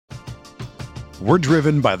We're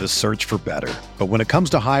driven by the search for better. But when it comes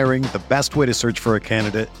to hiring, the best way to search for a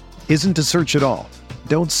candidate isn't to search at all.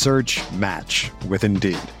 Don't search, match with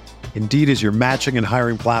Indeed. Indeed is your matching and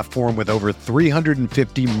hiring platform with over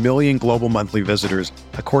 350 million global monthly visitors,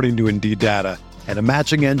 according to Indeed data, and a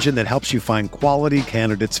matching engine that helps you find quality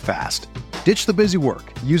candidates fast. Ditch the busy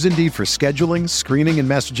work. Use Indeed for scheduling, screening, and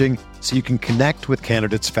messaging so you can connect with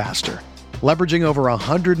candidates faster. Leveraging over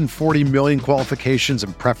 140 million qualifications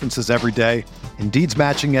and preferences every day, Indeed's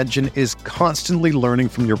matching engine is constantly learning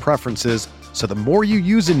from your preferences, so the more you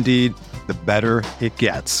use Indeed, the better it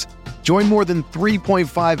gets. Join more than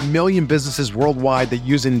 3.5 million businesses worldwide that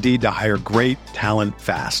use Indeed to hire great talent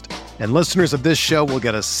fast. And listeners of this show will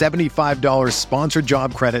get a $75 sponsored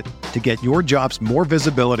job credit to get your jobs more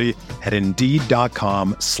visibility at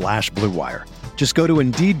Indeed.com/Blue Wire. Just go to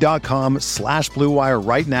Indeed.com/Blue Wire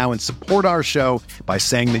right now and support our show by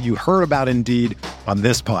saying that you heard about Indeed on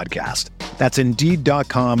this podcast. That's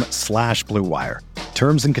Indeed.com/Blue Wire.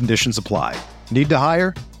 Terms and conditions apply. Need to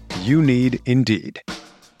hire? You need Indeed.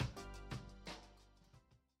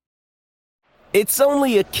 It's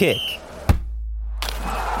only a kick,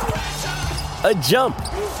 a jump,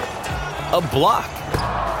 a block.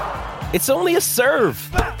 It's only a serve.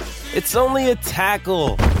 It's only a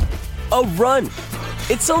tackle, a run.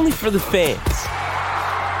 It's only for the fans.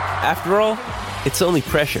 After all, it's only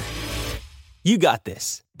pressure. You got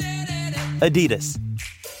this. Adidas.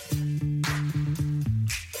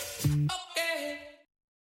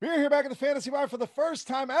 We're here back at the Fantasy Bar for the first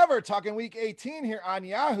time ever, talking Week 18 here on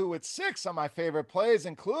Yahoo with 6 of my favorite plays,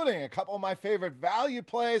 including a couple of my favorite value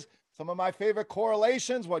plays, some of my favorite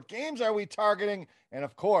correlations, what games are we targeting, and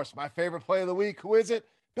of course, my favorite play of the week. Who is it?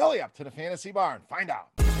 Belly up to the Fantasy Bar and find out.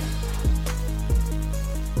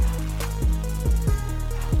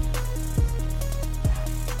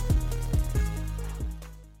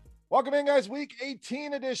 Welcome in, guys. Week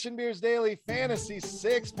 18 edition Beers Daily Fantasy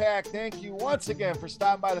Six Pack. Thank you once again for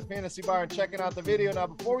stopping by the Fantasy Bar and checking out the video. Now,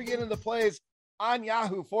 before we get into the plays on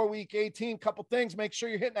Yahoo for Week 18, couple things. Make sure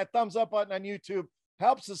you're hitting that thumbs up button on YouTube.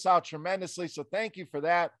 Helps us out tremendously, so thank you for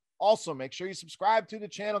that. Also, make sure you subscribe to the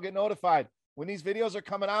channel, get notified when these videos are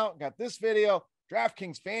coming out. Got this video,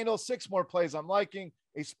 DraftKings FanDuel, 6 more plays I'm liking,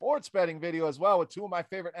 a sports betting video as well with 2 of my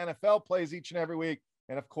favorite NFL plays each and every week,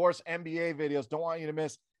 and of course, NBA videos. Don't want you to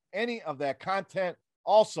miss any of that content.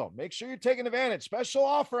 Also, make sure you're taking advantage. Special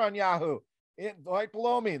offer on Yahoo. Right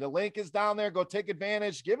below me. The link is down there. Go take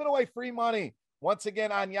advantage. Giving away free money once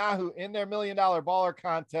again on Yahoo in their $1 Million Baller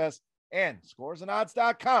contest, and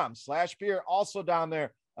scoresandodds.com/beer also down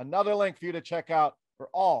there. Another link for you to check out for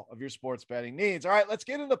all of your sports betting needs. All right, let's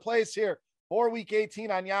get into place here for Week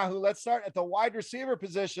 18 on Yahoo. Let's start at the wide receiver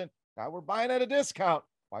position. Now we're buying at a discount.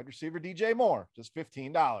 Wide receiver DJ Moore, just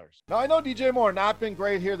 $15. Now, I know DJ Moore not been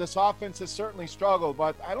great here. This offense has certainly struggled,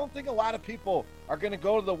 but I don't think a lot of people are going to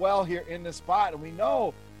go to the well here in this spot. And we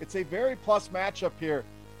know it's a very plus matchup here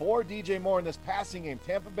for DJ Moore in this passing game.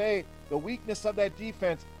 Tampa Bay, the weakness of that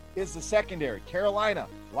defense is the secondary. Carolina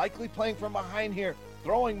likely playing from behind here,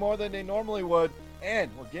 throwing more than they normally would. And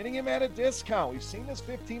we're getting him at a discount. We've seen this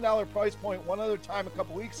 $15 price point one other time a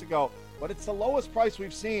couple weeks ago, but it's the lowest price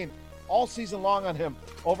we've seen all season long on him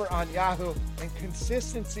over on Yahoo. And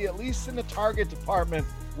consistency, at least in the target department,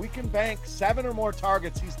 we can bank 7 or more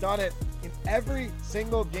targets. He's done it in every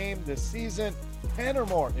single game this season, 10 or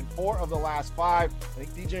more in 4 of the last 5. I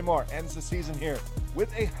think DJ Moore ends the season here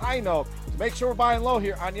with a high note. So make sure we're buying low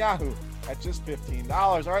here on Yahoo at just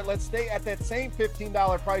 $15. All right, let's stay at that same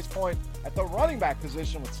 $15 price point at the running back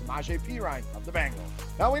position with Samaje Perine of the Bengals.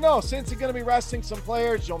 Now we know since he's going to be resting some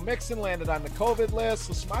players, Joe Mixon landed on the COVID list.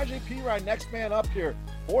 So Samaje Perine, next man up here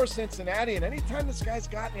for Cincinnati. And anytime this guy's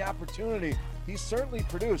gotten the opportunity, he's certainly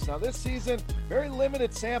produced. Now this season, very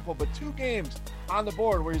limited sample, but 2 games on the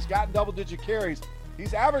board where he's gotten double-digit carries.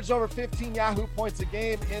 He's averaged over 15 Yahoo points a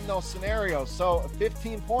game in those scenarios. So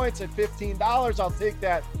 15 points at $15, I'll take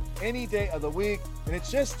that any day of the week. And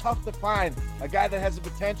it's just tough to find a guy that has the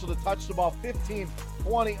potential to touch the ball 15,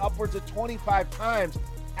 20, upwards of 25 times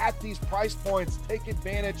at these price points. Take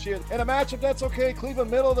advantage here. In a matchup that's okay,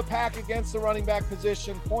 Cleveland middle of the pack against the running back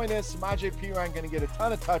position. Point is, Samaje Perine going to get a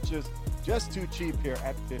ton of touches. Just too cheap here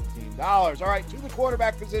at $15. All right, to the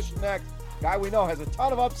quarterback position next. Guy we know has a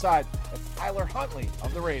ton of upside. That's Tyler Huntley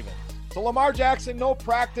of the Ravens. So Lamar Jackson, no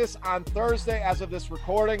practice on Thursday as of this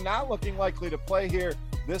recording. Not looking likely to play here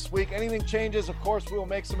this week. Anything changes, of course, we will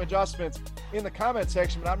make some adjustments in the comment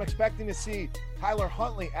section, but I'm expecting to see Tyler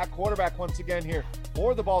Huntley at quarterback once again here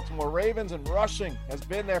for the Baltimore Ravens, and rushing has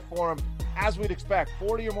been there for him as we'd expect.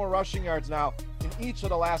 40 or more rushing yards now in each of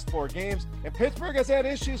the last 4 games, and Pittsburgh has had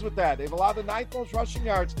issues with that. They've allowed the 9th most rushing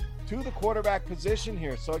yards to the quarterback position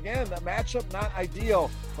here. So again, the matchup not ideal,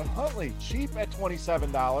 but Huntley cheap at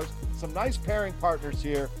 $27. Some nice pairing partners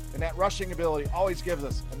here, and that rushing ability always gives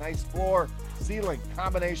us a nice floor ceiling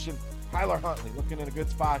combination. Tyler Huntley looking in a good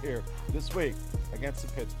spot here this week against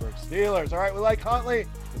the Pittsburgh Steelers. All right, we like Huntley,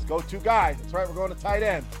 his go-to guy. That's right, we're going to tight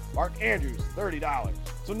end. Mark Andrews, $30.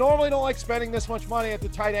 So normally don't like spending this much money at the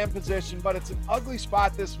tight end position, but it's an ugly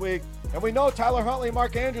spot this week. And we know Tyler Huntley and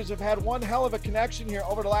Mark Andrews have had one hell of a connection here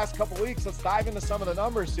over the last couple weeks. Let's dive into some of the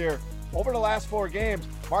numbers here. Over the last 4 games,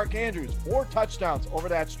 Mark Andrews, 4 touchdowns over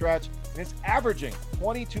that stretch, and is averaging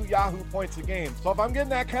 22 Yahoo points a game. So if I'm getting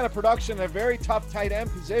that kind of production in a very tough tight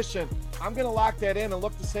end position, I'm going to lock that in and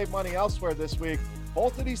look to save money elsewhere this week.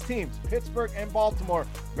 Both of these teams, Pittsburgh and Baltimore,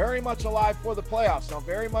 very much alive for the playoffs. Now,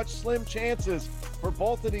 very much slim chances for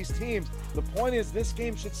both of these teams. The point is this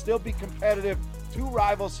game should still be competitive. 2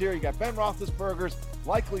 rivals here. You got Ben Roethlisberger's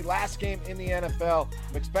likely last game in the NFL.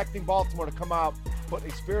 I'm expecting Baltimore to come out, put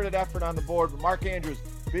a spirited effort on the board, but Mark Andrews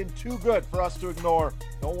been too good for us to ignore.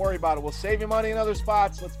 Don't worry about it. We'll save you money in other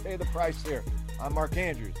spots. Let's pay the price here on Mark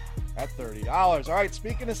Andrews at $30. All right,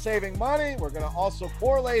 speaking of saving money, we're going to also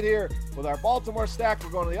correlate here with our Baltimore stack.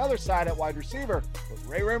 We're going to the other side at wide receiver with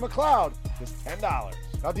Ray McCloud, just $10.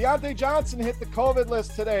 Now, Deontay Johnson hit the COVID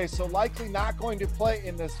list today, so likely not going to play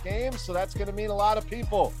in this game. So that's going to mean a lot of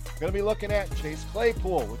people going to be looking at Chase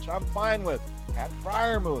Claypool, which I'm fine with. Pat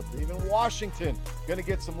Freiermuth, even Washington, going to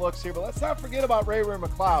get some looks here. But let's not forget about Ray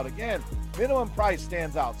McCloud. Again, minimum price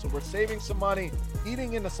stands out, so we're saving some money,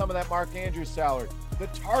 eating into some of that Mark Andrews salary. The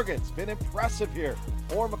targets been impressive here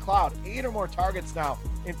for McCloud. 8 or more targets now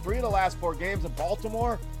in 3 of the last 4 games. In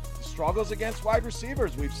Baltimore, struggles against wide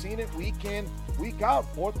receivers. We've seen it week in, week out.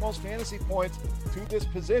 4th most fantasy points to this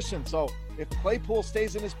position. So if Claypool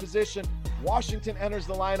stays in his position, Washington enters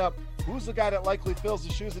the lineup. Who's the guy that likely fills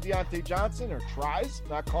the shoes of Deontay Johnson or tries?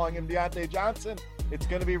 Not calling him Deontay Johnson. It's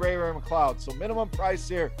going to be Ray McCloud. So minimum price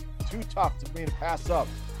here, too tough to me to pass up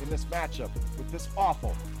in this matchup with this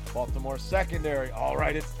awful Baltimore secondary. All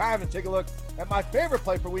right, it's time to take a look at my favorite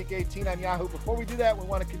play for Week 18 on Yahoo. Before we do that, we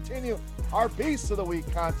want to continue our Beast of the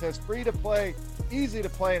Week contest. Free to play, easy to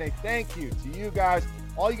play, and a thank you to you guys.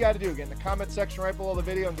 All you got to do, get in the comment section right below the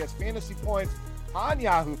video and get fantasy points on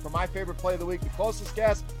Yahoo for my favorite play of the week. The closest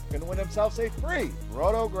guess going to win themselves a free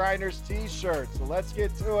Roto Grinders t-shirt. So let's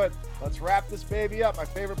get to it. Let's wrap this baby up. My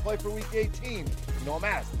favorite play for Week 18. You know I'm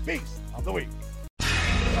as the Beast of the Week.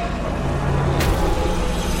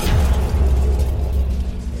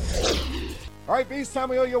 All right, Beast time,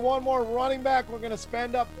 we owe you one more running back. We're going to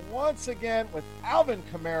spend up once again with Alvin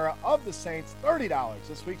Kamara of the Saints, $30,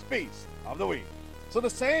 this week's Beast of the Week. So the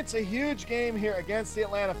Saints, a huge game here against the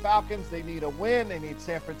Atlanta Falcons. They need a win. They need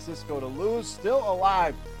San Francisco to lose. Still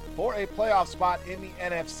alive for a playoff spot in the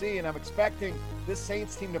NFC, and I'm expecting this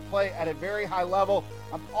Saints team to play at a very high level.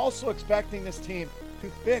 I'm also expecting this team to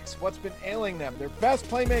fix what's been ailing them. Their best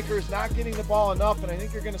playmaker is not getting the ball enough, and I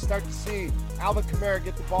think you're going to start to see Alvin Kamara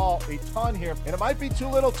get the ball a ton here. And it might be too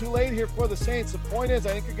little too late here for the Saints. The point is,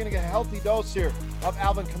 I think you're going to get a healthy dose here of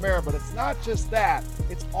Alvin Kamara, but it's not just that.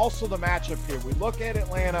 It's also the matchup here. We look at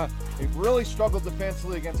Atlanta. They've really struggled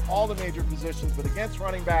defensively against all the major positions, but against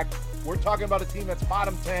running back, we're talking about a team that's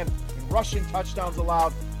bottom 10 in rushing touchdowns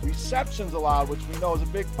allowed, receptions allowed, which we know is a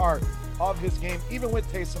big part of his game, even with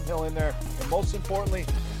Taysom Hill in there, and most importantly,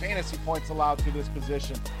 fantasy points allowed to this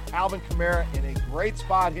position. Alvin Kamara in a great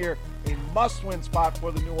spot here, a must-win spot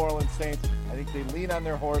for the New Orleans Saints. I think they lean on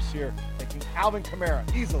their horse here, thinking Alvin Kamara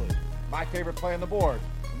easily my favorite play on the board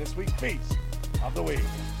in this week's Beast of the Week.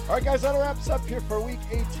 All right, guys, that wraps up here for Week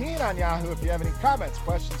 18 on Yahoo. If you have any comments,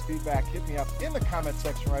 questions, feedback, hit me up in the comment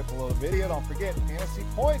section right below the video. Don't forget, fantasy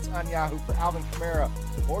points on Yahoo for Alvin Kamara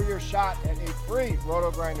for your shot at a free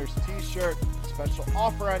Roto Grinders t-shirt. Special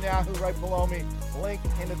offer on Yahoo right below me. Link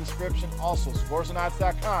in the description. Also,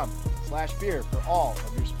 scoresandodds.com/beer for all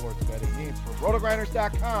of your sports betting needs. For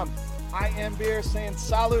rotogrinders.com, I am Beer saying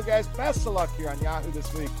salut, guys. Best of luck here on Yahoo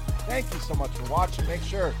this week. Thank you so much for watching. Make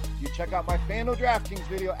sure you check out my FanDuel DraftKings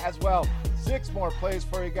video as well. 6 more plays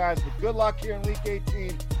for you guys. But good luck here in Week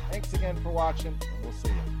 18. Thanks again for watching, and we'll see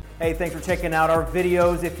you. Hey, thanks for checking out our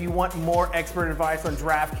videos. If you want more expert advice on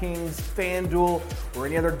DraftKings, FanDuel, or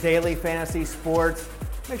any other daily fantasy sports,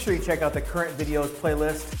 make sure you check out the current videos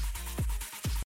playlist.